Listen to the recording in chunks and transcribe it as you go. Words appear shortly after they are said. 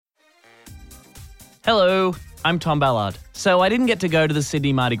Hello, I'm Tom Ballard. So I didn't get to go to the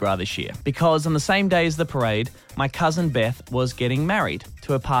Sydney Mardi Gras this year because on the same day as the parade, my cousin Beth was getting married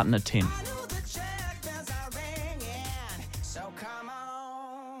to her partner Tim.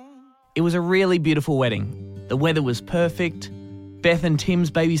 It was a really beautiful wedding. The weather was perfect. Beth and Tim's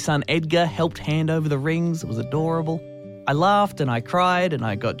baby son Edgar helped hand over the rings. It was adorable. I laughed and I cried and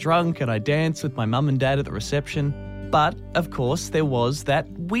I got drunk and I danced with my mum and dad at the reception. But, of course, there was that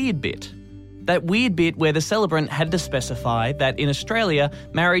weird bit. That weird bit where the celebrant had to specify that in Australia,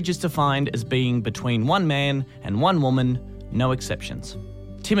 marriage is defined as being between one man and one woman, no exceptions.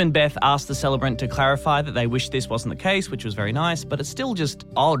 Tim and Beth asked the celebrant to clarify that they wished this wasn't the case, which was very nice, but it's still just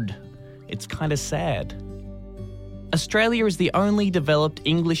odd. It's kind of sad. Australia is the only developed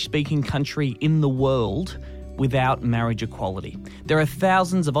English-speaking country in the world without marriage equality. There are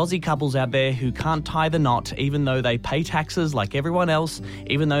thousands of Aussie couples out there who can't tie the knot even though they pay taxes like everyone else,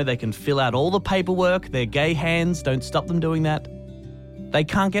 even though they can fill out all the paperwork, their gay hands don't stop them doing that. They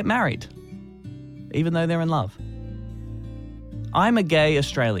can't get married, even though they're in love. I'm a gay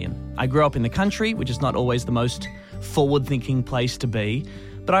Australian. I grew up in the country, which is not always the most forward-thinking place to be,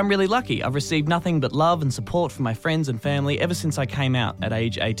 but I'm really lucky. I've received nothing but love and support from my friends and family ever since I came out at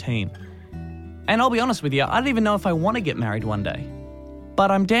age 18. And I'll be honest with you, I don't even know if I want to get married one day. But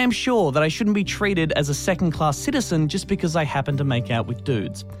I'm damn sure that I shouldn't be treated as a second-class citizen just because I happen to make out with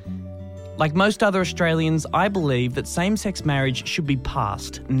dudes. Like most other Australians, I believe that same-sex marriage should be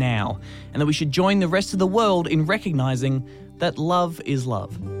passed now, and that we should join the rest of the world in recognising that love is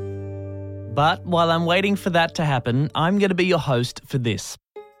love. But while I'm waiting for that to happen, I'm going to be your host for this.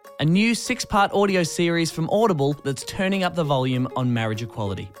 A new 6-part audio series from Audible that's turning up the volume on marriage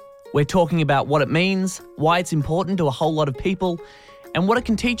equality. We're talking about what it means, why it's important to a whole lot of people, and what it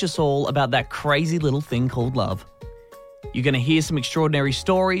can teach us all about that crazy little thing called love. You're going to hear some extraordinary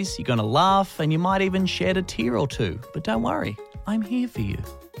stories, you're going to laugh, and you might even shed a tear or two. But don't worry, I'm here for you.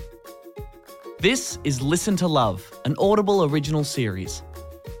 This is Listen to Love, an Audible original series.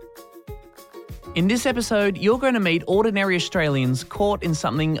 In this episode, you're going to meet ordinary Australians caught in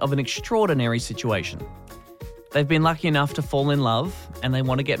something of an extraordinary situation. They've been lucky enough to fall in love and they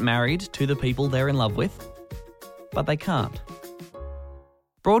want to get married to the people they're in love with, but they can't.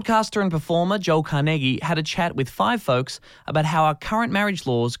 Broadcaster and performer Joel Carnegie had a chat with 5 folks about how our current marriage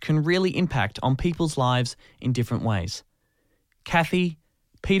laws can really impact on people's lives in different ways. Cathy,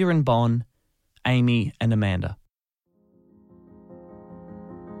 Peter and Bon, Amy and Amanda.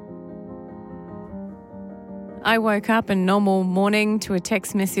 I woke up a normal morning to a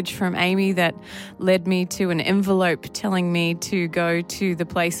text message from Amy that led me to an envelope telling me to go to the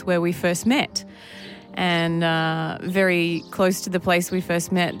place where we first met. And very close to the place we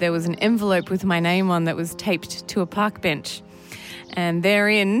first met, there was an envelope with my name on that was taped to a park bench. And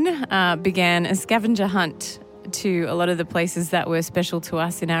therein began a scavenger hunt to a lot of the places that were special to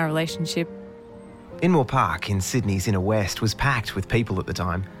us in our relationship. Inmore Park in Sydney's inner west was packed with people at the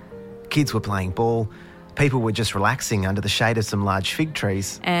time. Kids were playing ball. People were just relaxing under the shade of some large fig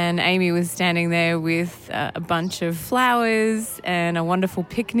trees. And Amy was standing there with a bunch of flowers and a wonderful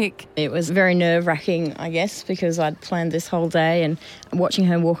picnic. It was very nerve-wracking, I guess, because I'd planned this whole day, and watching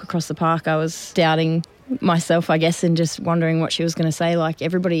her walk across the park, I was doubting myself, I guess, and just wondering what she was going to say, like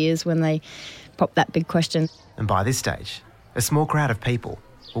everybody is when they pop that big question. And by this stage, a small crowd of people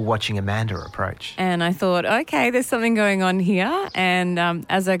were watching Amanda approach. And I thought, okay, there's something going on here. And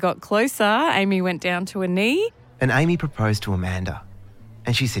as I got closer, Amy went down to a knee. And Amy proposed to Amanda,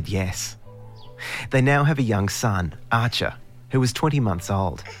 and she said yes. They now have a young son, Archer, who was 20 months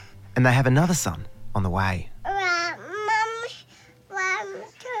old, and they have another son on the way.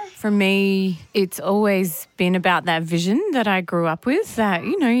 For me, it's always been about that vision that I grew up with, that,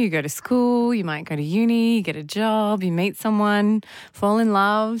 you know, you go to school, you might go to uni, you get a job, you meet someone, fall in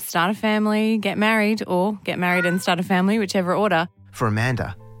love, start a family, get married, or get married and start a family, whichever order. For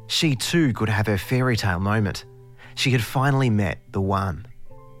Amanda, she too could have her fairy tale moment. She had finally met the one.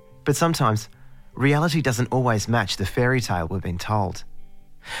 But sometimes, reality doesn't always match the fairy tale we've been told.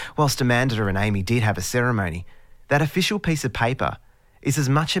 Whilst Amanda and Amy did have a ceremony, that official piece of paper is as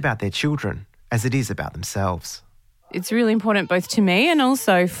much about their children as it is about themselves. It's really important both to me and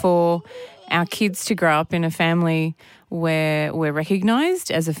also for our kids to grow up in a family where we're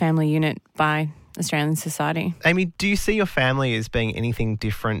recognised as a family unit by Australian society. Amy, do you see your family as being anything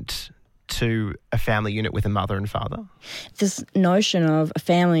different to a family unit with a mother and father? This notion of a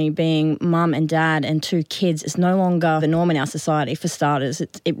family being mum and dad and 2 kids is no longer the norm in our society. For starters,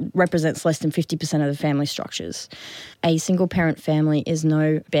 it represents less than 50% of the family structures. A single-parent family is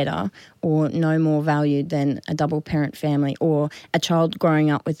no better or no more valued than a double parent family, or a child growing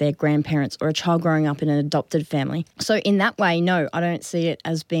up with their grandparents, or a child growing up in an adopted family. So in that way, no, I don't see it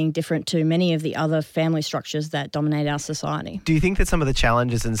as being different to many of the other family structures that dominate our society. Do you think that some of the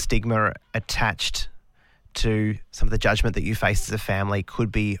challenges and stigma attached to some of the judgment that you face as a family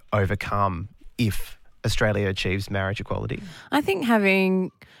could be overcome if Australia achieves marriage equality? I think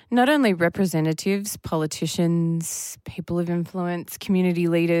having not only representatives, politicians, people of influence, community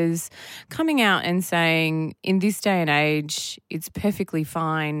leaders coming out and saying, in this day and age, it's perfectly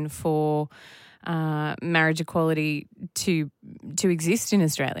fine for marriage equality to exist in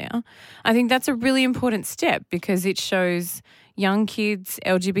Australia. I think that's a really important step because it shows young kids,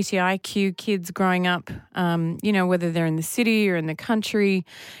 LGBTIQ kids growing up, whether they're in the city or in the country,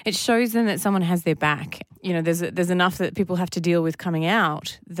 it shows them that someone has their back. There's enough that people have to deal with coming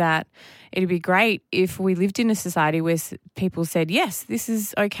out that it'd be great if we lived in a society where people said, yes, this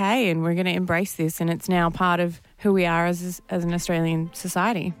is okay and we're going to embrace this and it's now part of who we are as an Australian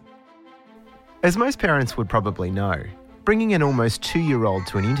society. As most parents would probably know, bringing an almost 2-year-old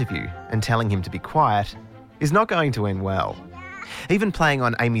to an interview and telling him to be quiet is not going to end well. Even playing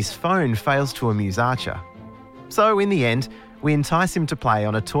on Amy's phone fails to amuse Archer. So in the end, we entice him to play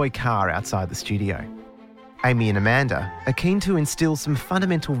on a toy car outside the studio. Amy and Amanda are keen to instill some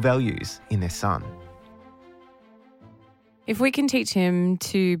fundamental values in their son. If we can teach him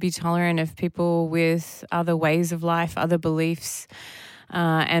to be tolerant of people with other ways of life, other beliefs,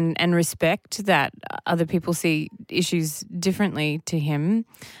 and respect that other people see issues differently to him,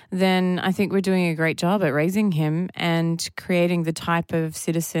 then I think we're doing a great job at raising him and creating the type of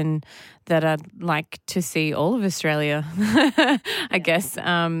citizen that I'd like to see all of Australia, I guess.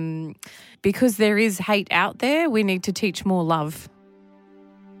 Because there is hate out there, we need to teach more love.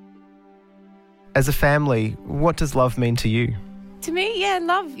 As a family, what does love mean to you? To me,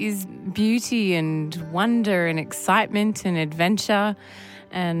 love is beauty and wonder and excitement and adventure.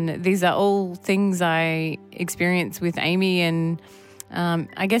 And these are all things I experience with Amy. And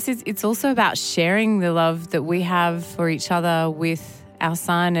I guess it's also about sharing the love that we have for each other with our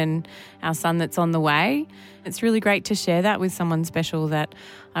son and our son that's on the way. It's really great to share that with someone special that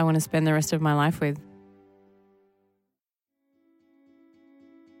I want to spend the rest of my life with.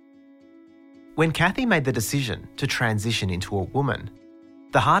 When Cathy made the decision to transition into a woman,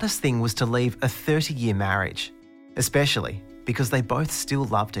 the hardest thing was to leave a 30-year marriage, especially because they both still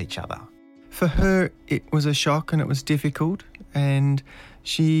loved each other. For her, it was a shock and it was difficult, and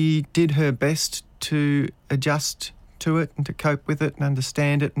she did her best to adjust to it and to cope with it and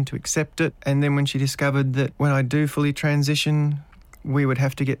understand it and to accept it. And then when she discovered that when I do fully transition, we would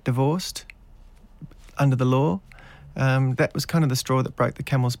have to get divorced under the law, that was kind of the straw that broke the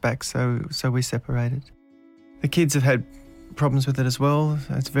camel's back, so we separated. The kids have had problems with it as well.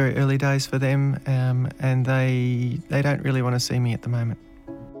 It's very early days for them, and they don't really want to see me at the moment.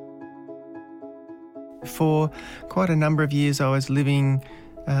 For quite a number of years I was living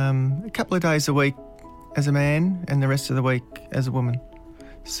a couple of days a week as a man and the rest of the week as a woman.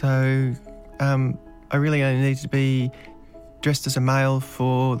 So I really only needed to be dressed as a male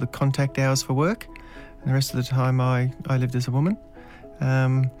for the contact hours for work, and the rest of the time I lived as a woman.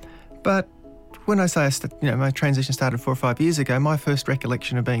 But when I say my transition started 4 or 5 years ago, my first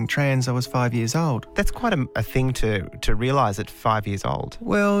recollection of being trans, I was 5 years old. That's quite a thing to realise at 5 years old.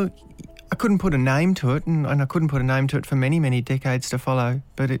 Well, I couldn't put a name to it, and I couldn't put a name to it for many, many decades to follow.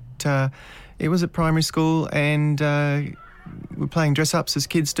 But it was at primary school, and we're playing dress-ups as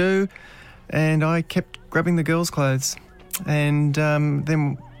kids do, and I kept grabbing the girls' clothes. And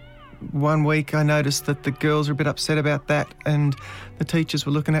then one week I noticed that the girls were a bit upset about that, and the teachers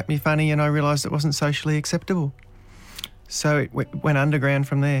were looking at me funny, and I realised it wasn't socially acceptable. So it went underground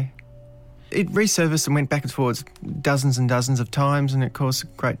from there. It resurfaced and went back and forwards dozens and dozens of times, and it caused a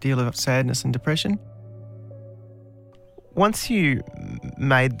great deal of sadness and depression. Once you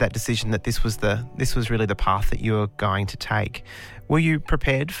made that decision that this was really the path that you were going to take, were you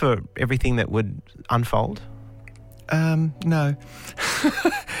prepared for everything that would unfold? No.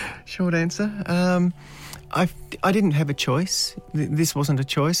 Short answer. I didn't have a choice. This wasn't a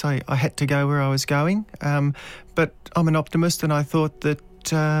choice. I had to go where I was going. But I'm an optimist, and I thought that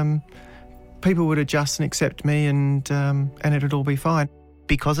people would adjust and accept me, and it'd all be fine.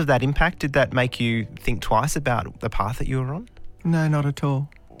 Because of that impact, did that make you think twice about the path that you were on? No, not at all.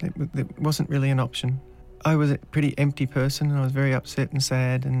 It wasn't really an option. I was a pretty empty person, and I was very upset and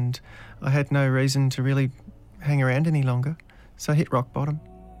sad, and I had no reason to really hang around any longer. So I hit rock bottom.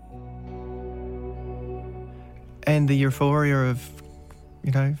 And the euphoria of,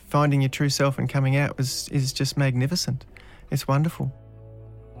 finding your true self and coming out is just magnificent. It's wonderful.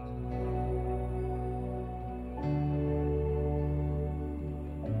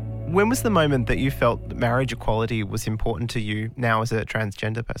 When was the moment that you felt that marriage equality was important to you now as a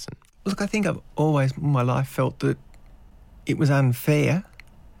transgender person? Look, I think I've always in my life felt that it was unfair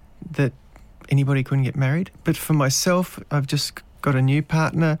that anybody couldn't get married. But for myself, I've just got a new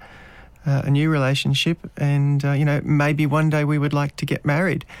partner, a new relationship, and, maybe one day we would like to get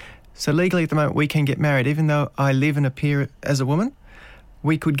married. So legally at the moment we can get married. Even though I live and appear as a woman,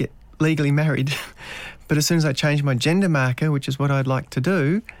 we could get legally married. But as soon as I change my gender marker, which is what I'd like to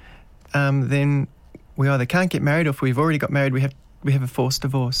do, then we either can't get married, or if we've already got married, we have a forced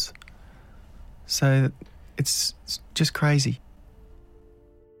divorce. So it's just crazy.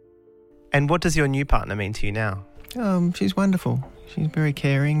 And what does your new partner mean to you now? She's wonderful. She's very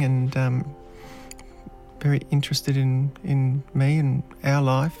caring and very interested in me and our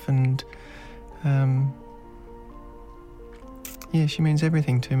life, and she means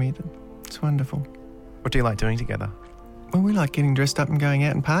everything to me. It's wonderful. What do you like doing together? Well, we like getting dressed up and going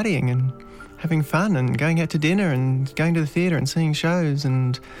out and partying and having fun and going out to dinner and going to the theatre and seeing shows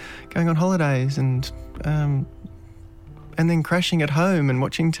and going on holidays and then crashing at home and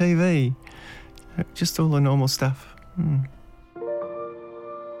watching TV. Just all the normal stuff.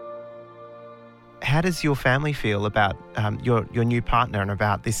 How does your family feel about your new partner and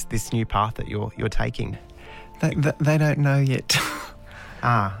about this new path that you're taking? They don't know yet.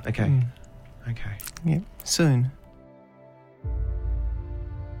 Okay. Okay. Yeah, soon.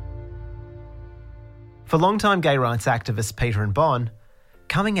 For longtime gay rights activists Peter and Bon,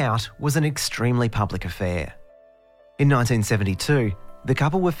 coming out was an extremely public affair. In 1972, the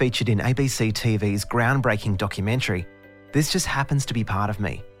couple were featured in ABC TV's groundbreaking documentary, This Just Happens to Be Part of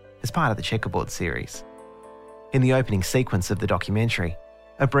Me, as part of the Checkerboard series. In the opening sequence of the documentary,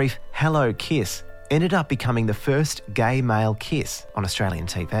 a brief hello kiss ended up becoming the first gay male kiss on Australian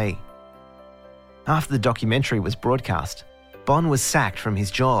TV. After the documentary was broadcast, Bon was sacked from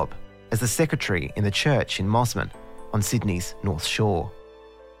his job as the secretary in the church in Mosman on Sydney's North Shore.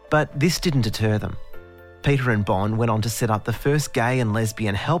 But this didn't deter them. Peter and Bon went on to set up the first gay and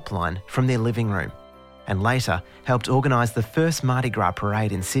lesbian helpline from their living room, and later helped organise the first Mardi Gras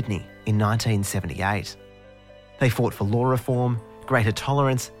parade in Sydney in 1978. They fought for law reform, greater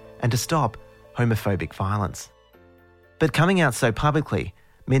tolerance, and to stop homophobic violence. But coming out so publicly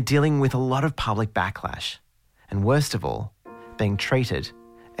meant dealing with a lot of public backlash, and worst of all, being treated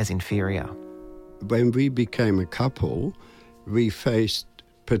as inferior. When we became a couple, we faced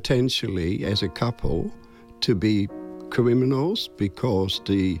potentially, as a couple, to be criminals because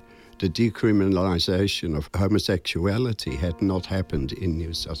the decriminalisation of homosexuality had not happened in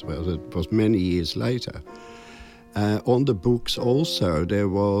New South Wales. It was many years later. On the books also, there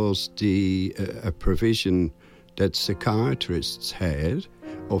was a provision that psychiatrists had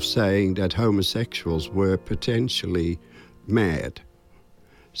of saying that homosexuals were potentially mad.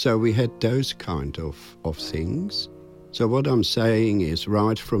 So we had those kind of things. So what I'm saying is,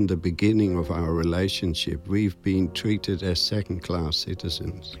 right from the beginning of our relationship, we've been treated as second-class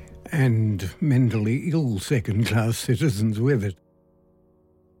citizens. And mentally ill second-class citizens with it.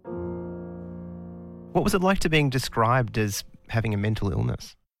 What was it like to being described as having a mental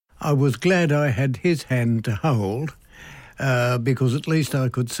illness? I was glad I had his hand to hold, because at least I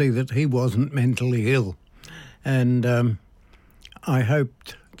could see that he wasn't mentally ill. And I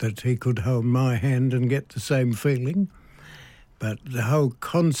hoped that he could hold my hand and get the same feeling. But the whole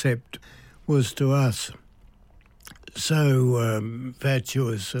concept was to us so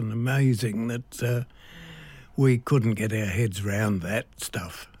fatuous and amazing that we couldn't get our heads round that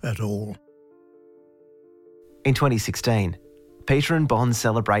stuff at all. In 2016, Peter and Bon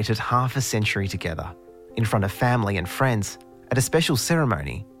celebrated half a century together in front of family and friends at a special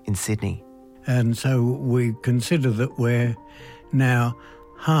ceremony in Sydney. And so we consider that we're now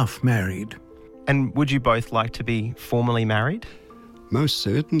half married. And would you both like to be formally married? Most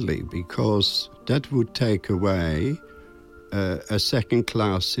certainly, because that would take away a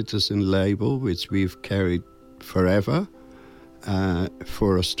second-class citizen label, which we've carried forever.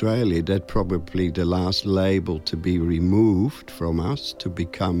 For Australia, that's probably the last label to be removed from us to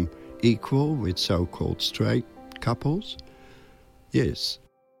become equal with so-called straight couples. Yes.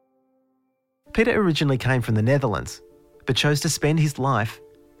 Peter originally came from the Netherlands, but chose to spend his life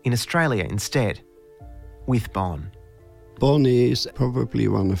in Australia instead, with Bon. Bon is probably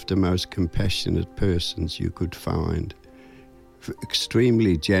one of the most compassionate persons you could find.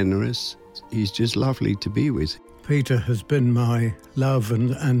 Extremely generous. He's just lovely to be with. Peter has been my love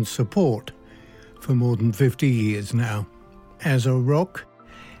and support for more than 50 years now. As a rock,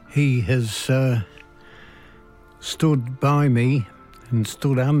 he has stood by me and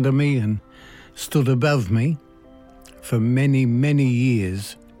stood under me and stood above me for many, many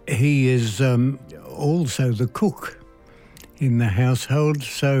years he is also the cook in the household,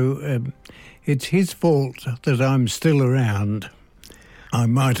 so it's his fault that I'm still around. I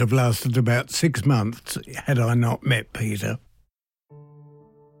might have lasted about 6 months had I not met Peter.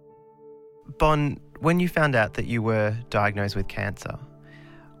 Bon, when you found out that you were diagnosed with cancer,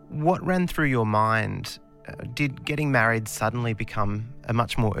 what ran through your mind? Did getting married suddenly become a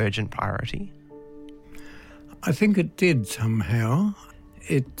much more urgent priority? I think it did somehow.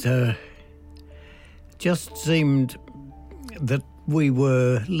 It just seemed that we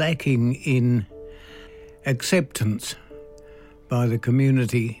were lacking in acceptance by the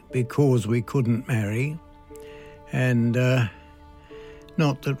community because we couldn't marry, and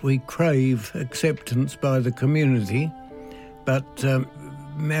not that we crave acceptance by the community, but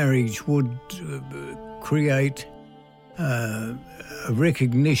marriage would create a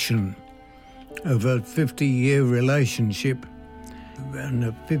recognition of a 50-year relationship, and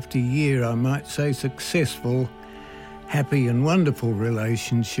a 50-year, I might say, successful, happy and wonderful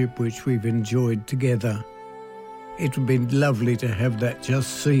relationship which we've enjoyed together. It would be lovely to have that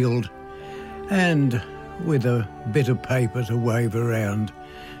just sealed and with a bit of paper to wave around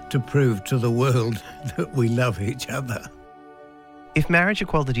to prove to the world that we love each other. If marriage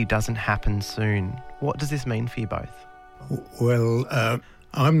equality doesn't happen soon, what does this mean for you both? Well,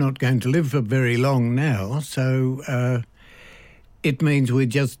 I'm not going to live for very long now, so it means we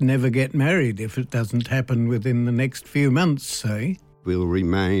just never get married if it doesn't happen within the next few months, say. We'll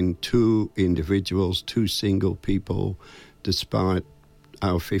remain two individuals, two single people, despite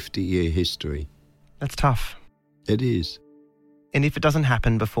our 50-year history. That's tough. It is. And if it doesn't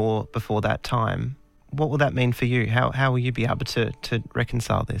happen before that time, what will that mean for you? How will you be able to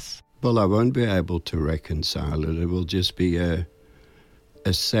reconcile this? Well, I won't be able to reconcile it. It will just be a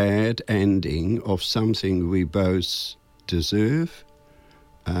sad ending of something we both deserve.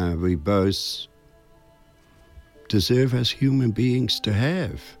 We both deserve as human beings to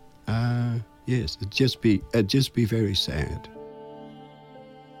have. Yes, it'd just be very sad.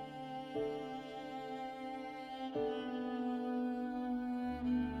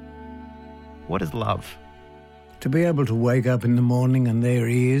 What is love? To be able to wake up in the morning and there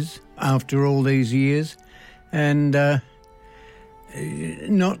he is, after all these years, and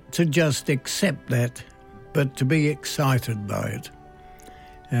not to just accept that, but to be excited by it.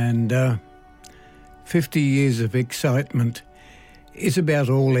 And 50 years of excitement is about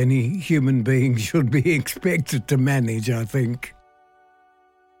all any human being should be expected to manage, I think.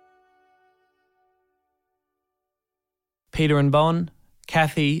 Peter and Bon,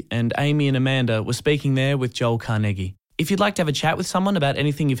 Cathy and Amy and Amanda were speaking there with Joel Carnegie. If you'd like to have a chat with someone about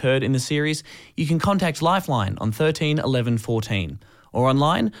anything you've heard in the series, you can contact Lifeline on 13 11 14 or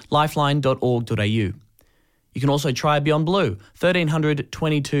online lifeline.org.au. You can also try Beyond Blue, 1300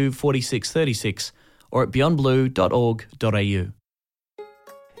 22 46 36 or at beyondblue.org.au.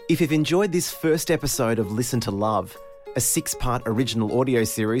 If you've enjoyed this first episode of Listen to Love, a 6-part original audio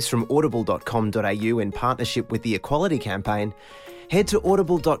series from audible.com.au in partnership with the Equality Campaign, head to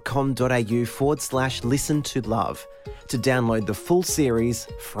audible.com.au/listen to love to download the full series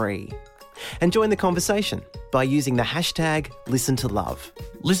free. And join the conversation by using the hashtag #ListenToLove.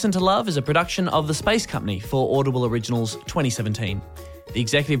 Listen to Love is a production of The Space Company for Audible Originals 2017. The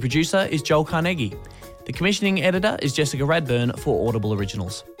executive producer is Joel Carnegie. The commissioning editor is Jessica Radburn for Audible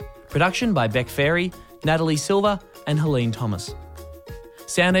Originals. Production by Beck Ferry, Natalie Silver and Helene Thomas.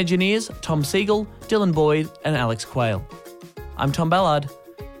 Sound engineers Tom Siegel, Dylan Boyd and Alex Quayle. I'm Tom Ballard.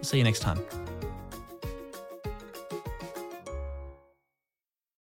 See you next time.